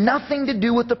 had nothing to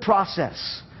do with the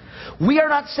process. We are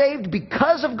not saved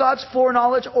because of God's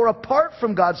foreknowledge or apart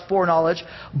from God's foreknowledge,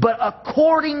 but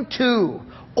according to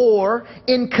or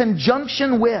in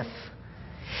conjunction with.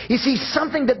 You see,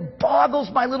 something that boggles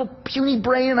my little puny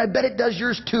brain, and I bet it does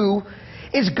yours too,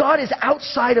 is God is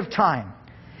outside of time.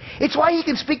 It's why He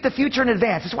can speak the future in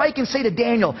advance. It's why He can say to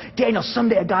Daniel,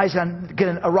 someday a guy's going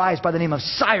to arise by the name of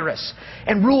Cyrus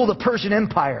and rule the Persian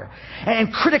Empire.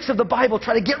 And critics of the Bible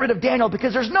try to get rid of Daniel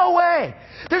because there's no way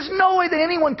that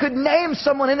anyone could name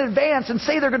someone in advance and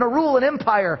say they're going to rule an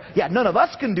empire. Yeah, none of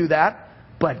us can do that.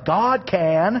 but God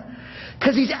can.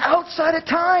 Because He's outside of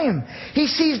time. He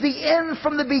sees the end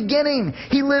from the beginning.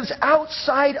 He lives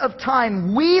outside of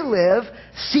time. We live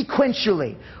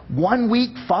sequentially. 1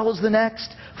 week follows the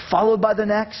next, followed by the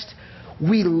next.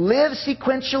 We live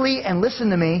sequentially, and listen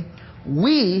to me,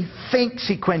 we think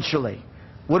sequentially.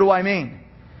 What do I mean?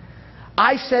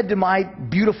 I said to my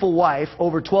beautiful wife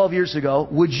over 12 years ago,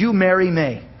 would you marry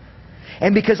me?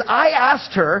 And because I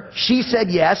asked her, she said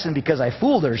yes, and because I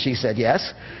fooled her, she said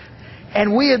yes.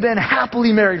 And we have been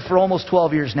happily married for almost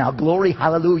 12 years now. Glory,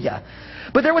 hallelujah.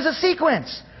 But there was a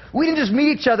sequence. We didn't just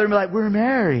meet each other and be like, we're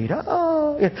married.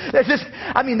 Oh.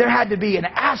 There had to be an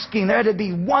asking. There had to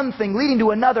be one thing leading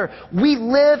to another. We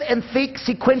live and think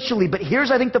sequentially. But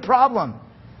here's, I think, the problem.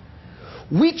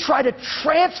 We try to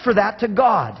transfer that to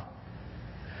God.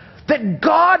 That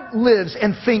God lives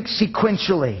and thinks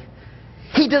sequentially.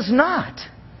 He does not.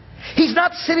 He's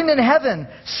not sitting in heaven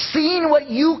seeing what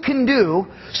you can do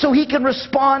so He can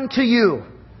respond to you.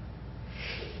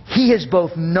 He has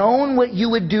both known what you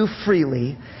would do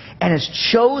freely and has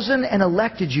chosen and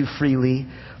elected you freely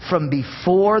from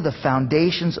before the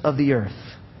foundations of the earth.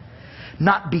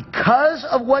 Not because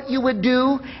of what you would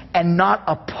do and not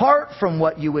apart from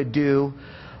what you would do,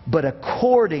 but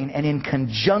according and in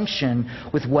conjunction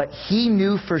with what He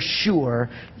knew for sure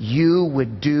you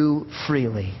would do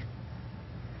freely.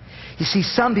 You see,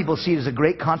 some people see it as a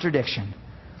great contradiction.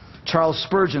 Charles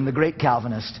Spurgeon, the great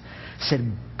Calvinist,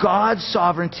 said God's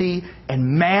sovereignty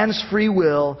and man's free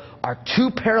will are two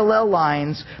parallel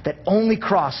lines that only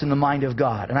cross in the mind of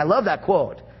God. And I love that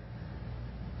quote.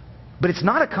 But it's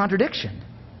not a contradiction.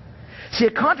 See,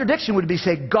 a contradiction would be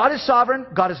say God is sovereign,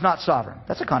 God is not sovereign.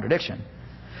 That's a contradiction.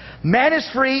 Man is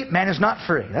free, man is not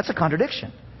free. That's a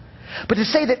contradiction. But to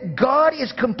say that God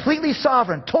is completely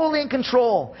sovereign, totally in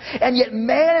control, and yet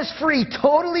man is free,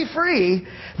 totally free,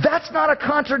 that's not a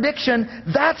contradiction,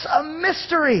 that's a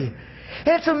mystery. And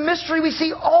it's a mystery we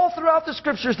see all throughout the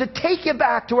Scriptures to take you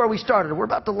back to where we started. We're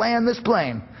about to land this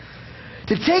plane.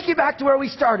 To take you back to where we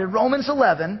started, Romans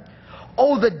 11.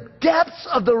 Oh, the depths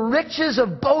of the riches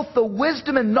of both the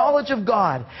wisdom and knowledge of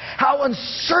God. How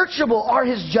unsearchable are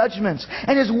His judgments,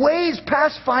 and His ways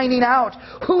past finding out.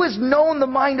 Who has known the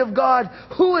mind of God?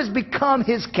 Who has become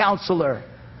His counselor?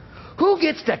 Who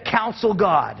gets to counsel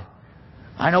God?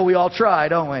 I know we all try,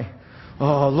 don't we?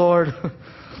 Oh, Lord,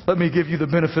 let me give you the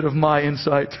benefit of my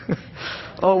insight.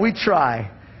 Oh, we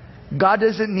try. God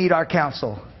doesn't need our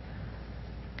counsel.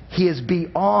 He is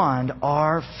beyond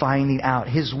our finding out.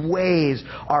 His ways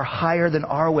are higher than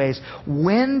our ways.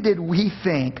 When did we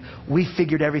think we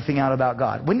figured everything out about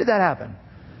God? When did that happen?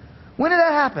 When did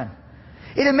that happen?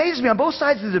 It amazes me on both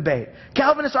sides of the debate.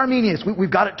 Calvinists, Arminians, we've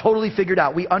got it totally figured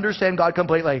out. We understand God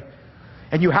completely.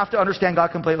 And you have to understand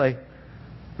God completely.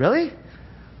 Really?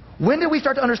 When did we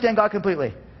start to understand God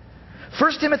completely?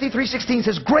 1 Timothy 3:16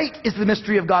 says, great is the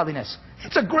mystery of godliness.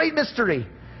 It's a great mystery.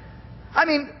 I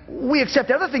mean, we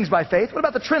accept other things by faith. What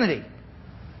about the Trinity?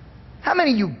 How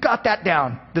many of you got that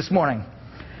down this morning?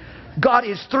 God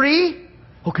is three,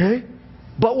 okay,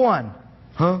 but one.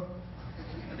 Huh?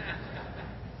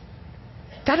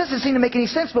 That doesn't seem to make any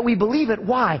sense, but we believe it.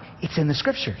 Why? It's in the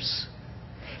Scriptures.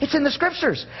 It's in the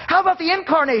Scriptures. How about the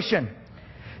incarnation?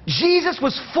 Jesus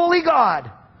was fully God,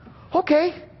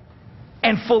 okay,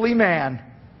 and fully man.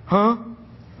 Huh?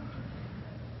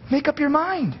 Make up your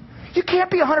mind. You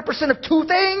can't be 100% of two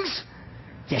things.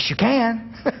 Yes, you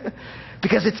can.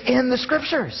 Because it's in the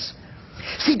Scriptures.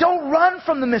 See, don't run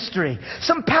from the mystery.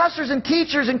 Some pastors and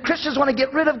teachers and Christians want to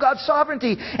get rid of God's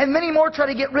sovereignty, and many more try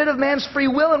to get rid of man's free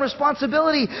will and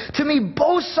responsibility. To me,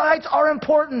 both sides are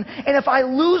important, and if I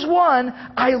lose one,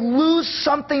 I lose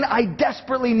something I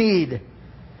desperately need.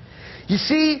 You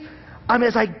see,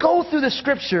 as I go through the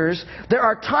Scriptures, there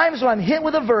are times when I'm hit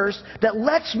with a verse that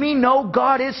lets me know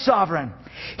God is sovereign.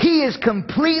 He is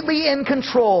completely in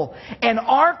control. And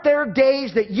aren't there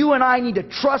days that you and I need to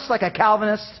trust like a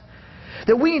Calvinist?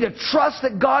 That we need to trust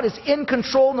that God is in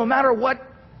control no matter what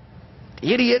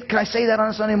idiot, can I say that on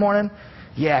a Sunday morning?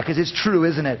 Yeah, because it's true,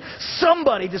 isn't it?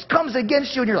 Somebody just comes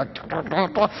against you and you're like,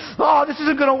 oh, this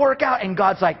isn't going to work out. And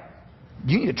God's like,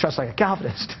 you need to trust like a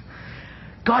Calvinist.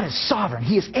 God is sovereign.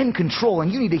 He is in control,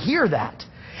 and you need to hear that.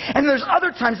 And there's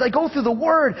other times I go through the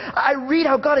Word, I read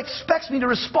how God expects me to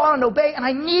respond and obey, and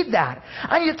I need that.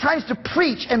 I need at times to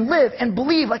preach and live and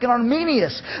believe like an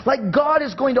Arminius, like God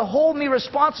is going to hold me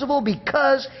responsible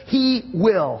because He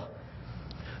will.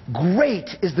 Great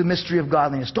is the mystery of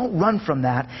godliness. Don't run from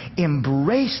that.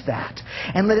 Embrace that.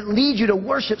 And let it lead you to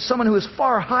worship someone who is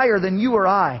far higher than you or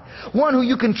I. One who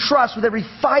you can trust with every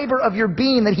fiber of your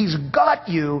being that He's got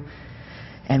you.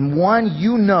 And one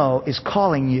you know is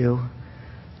calling you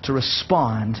to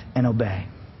respond and obey.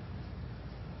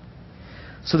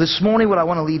 So this morning what I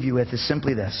want to leave you with is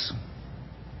simply this.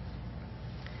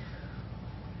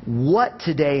 What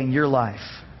today in your life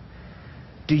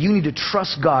do you need to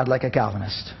trust God like a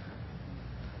Calvinist?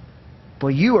 Boy,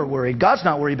 you are worried. God's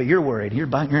not worried, but you're worried. You're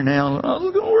biting your nail. Oh,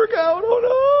 it's going to work out.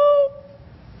 Oh,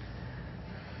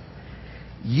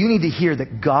 no. You need to hear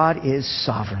that God is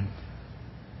sovereign.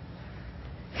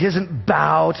 He doesn't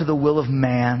bow to the will of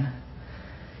man.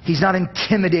 He's not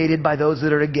intimidated by those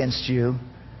that are against you.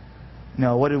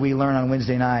 No, what did we learn on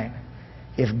Wednesday night?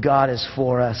 If God is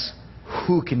for us,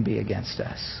 who can be against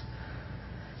us?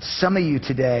 Some of you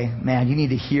today, man, you need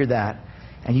to hear that,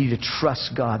 and you need to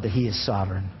trust God that He is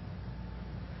sovereign.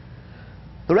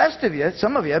 The rest of you,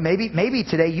 some of you, maybe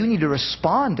today you need to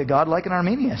respond to God like an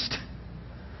Arminianist.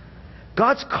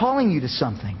 God's calling you to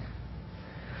something.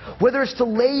 Whether it's to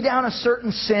lay down a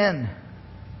certain sin,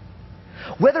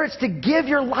 whether it's to give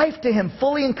your life to Him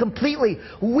fully and completely.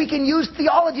 We can use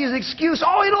theology as an excuse.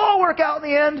 Oh, it'll all work out in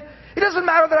the end. It doesn't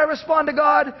matter that I respond to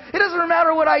God. It doesn't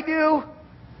matter what I do.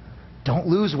 Don't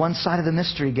lose one side of the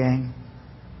mystery, gang.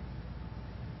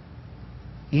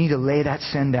 You need to lay that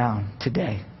sin down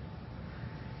today.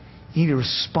 You need to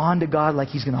respond to God like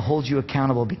He's going to hold you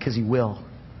accountable, because He will.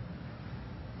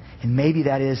 And maybe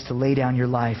that is to lay down your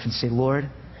life and say, Lord,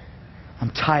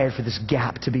 I'm tired for this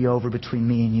gap to be over between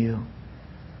me and You.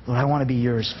 Lord, I want to be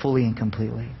Yours fully and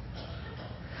completely.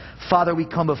 Father, we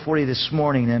come before You this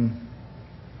morning, and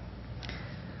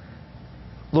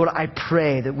Lord, I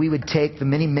pray that we would take the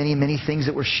many, many, many things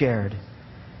that were shared,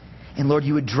 and Lord,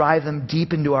 You would drive them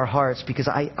deep into our hearts, because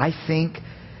I think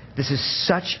this is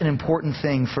such an important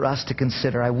thing for us to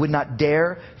consider. I would not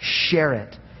dare share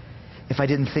it if I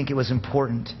didn't think it was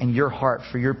important in Your heart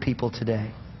for Your people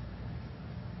today.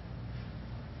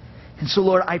 And so,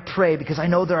 Lord, I pray, because I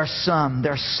know there are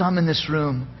some in this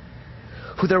room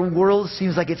who their world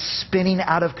seems like it's spinning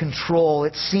out of control.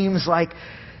 It seems like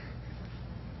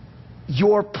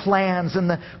Your plans and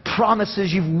the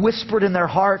promises You've whispered in their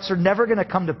hearts are never going to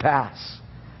come to pass.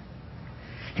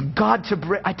 And God,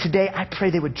 today I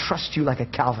pray they would trust You like a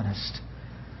Calvinist.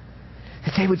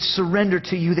 That they would surrender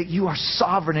to You, that You are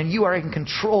sovereign and You are in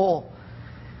control.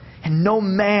 And no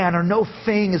man or no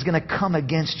thing is going to come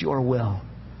against Your will.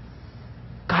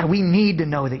 God, we need to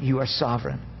know that You are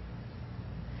sovereign.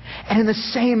 And in the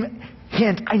same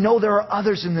hint, I know there are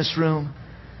others in this room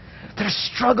that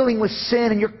are struggling with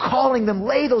sin, and You're calling them,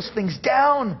 lay those things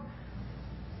down.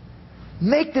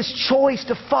 Make this choice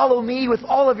to follow Me with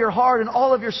all of your heart and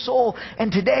all of your soul.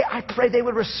 And today I pray they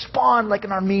would respond like an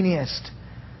Arminianist.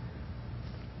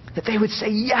 That they would say,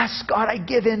 yes, God, I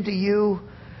give in to You.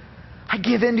 I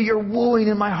give in to Your wooing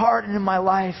in my heart and in my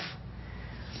life.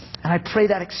 And I pray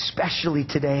that especially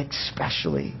today,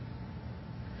 especially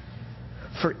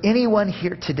for anyone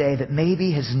here today that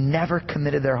maybe has never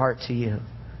committed their heart to You.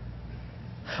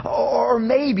 Or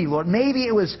maybe, Lord, maybe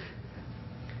it was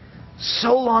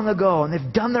so long ago and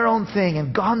they've done their own thing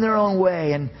and gone their own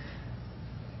way. And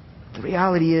the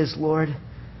reality is, Lord,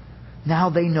 now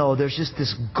they know there's just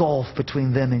this gulf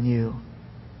between them and You.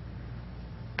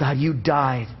 God, You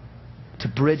died to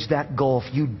bridge that gulf.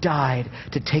 You died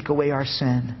to take away our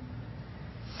sin.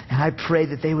 And I pray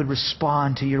that they would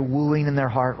respond to Your wooing in their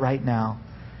heart right now.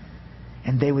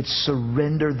 And they would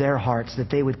surrender their hearts, that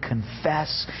they would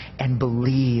confess and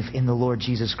believe in the Lord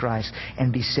Jesus Christ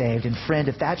and be saved. And friend,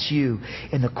 if that's you,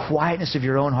 in the quietness of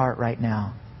your own heart right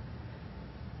now,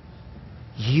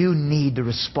 you need to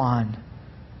respond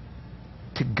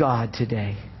to God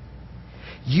today.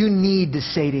 You need to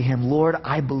say to Him, Lord,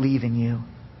 I believe in You.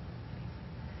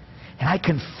 And I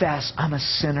confess I'm a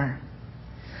sinner.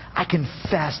 I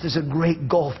confess there's a great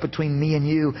gulf between me and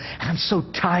You, and I'm so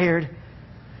tired.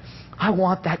 I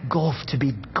want that gulf to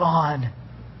be gone.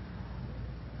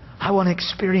 I want to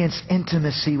experience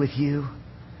intimacy with You.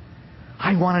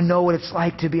 I want to know what it's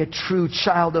like to be a true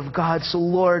child of God. So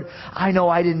Lord, I know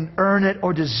I didn't earn it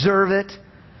or deserve it.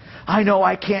 I know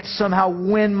I can't somehow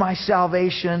win my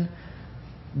salvation.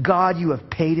 God, You have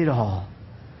paid it all.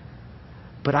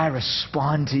 But I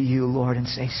respond to You, Lord, and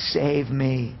say, save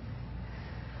me.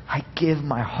 I give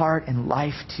my heart and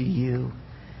life to You.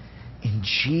 In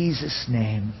Jesus'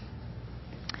 name,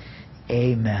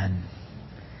 amen.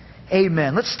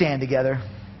 Amen. Let's stand together.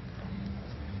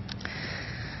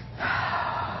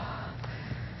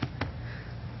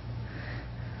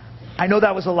 I know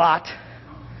that was a lot.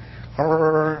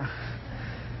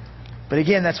 But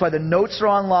again, that's why the notes are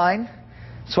online.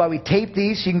 That's why we tape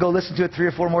these, so you can go listen to it 3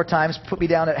 or 4 more times. Put me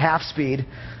down at half speed.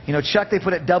 You know, Chuck, they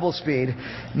put it double speed.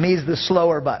 Me's the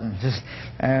slower button.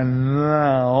 And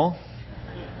now,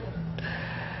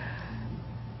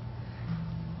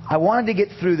 I wanted to get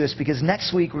through this because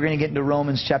next week we're going to get into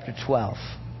Romans chapter 12.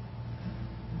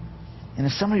 And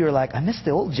if some of you are like, I missed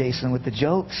the old Jason with the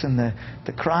jokes and the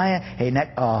crying. Hey,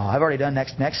 I've already done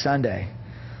next Sunday.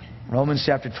 Romans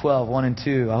chapter 12, 1 and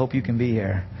 2. I hope you can be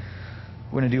here.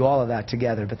 We're going to do all of that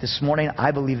together. But this morning,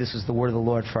 I believe this is the word of the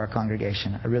Lord for our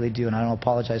congregation. I really do, and I don't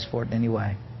apologize for it in any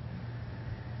way.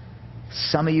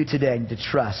 Some of you today need to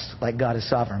trust like God is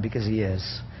sovereign, because He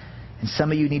is. And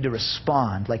some of you need to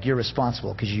respond like you're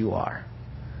responsible, because you are.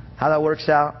 How that works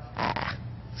out?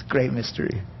 It's a great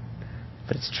mystery.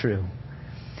 But it's true.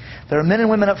 There are men and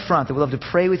women up front that would love to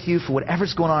pray with you for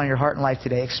whatever's going on in your heart and life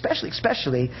today,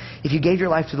 especially if you gave your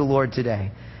life to the Lord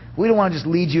today. We don't want to just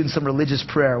lead you in some religious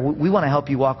prayer. We want to help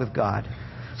you walk with God.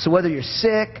 So whether you're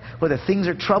sick, whether things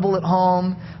are trouble at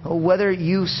home, or whether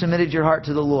you submitted your heart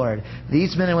to the Lord,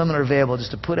 these men and women are available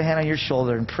just to put a hand on your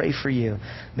shoulder and pray for you.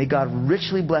 May God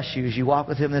richly bless you as you walk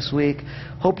with Him this week.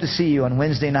 Hope to see you on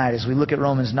Wednesday night as we look at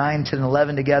Romans 9, 10, and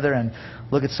 11 together and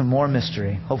look at some more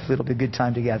mystery. Hopefully it'll be a good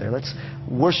time together. Let's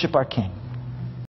worship our King.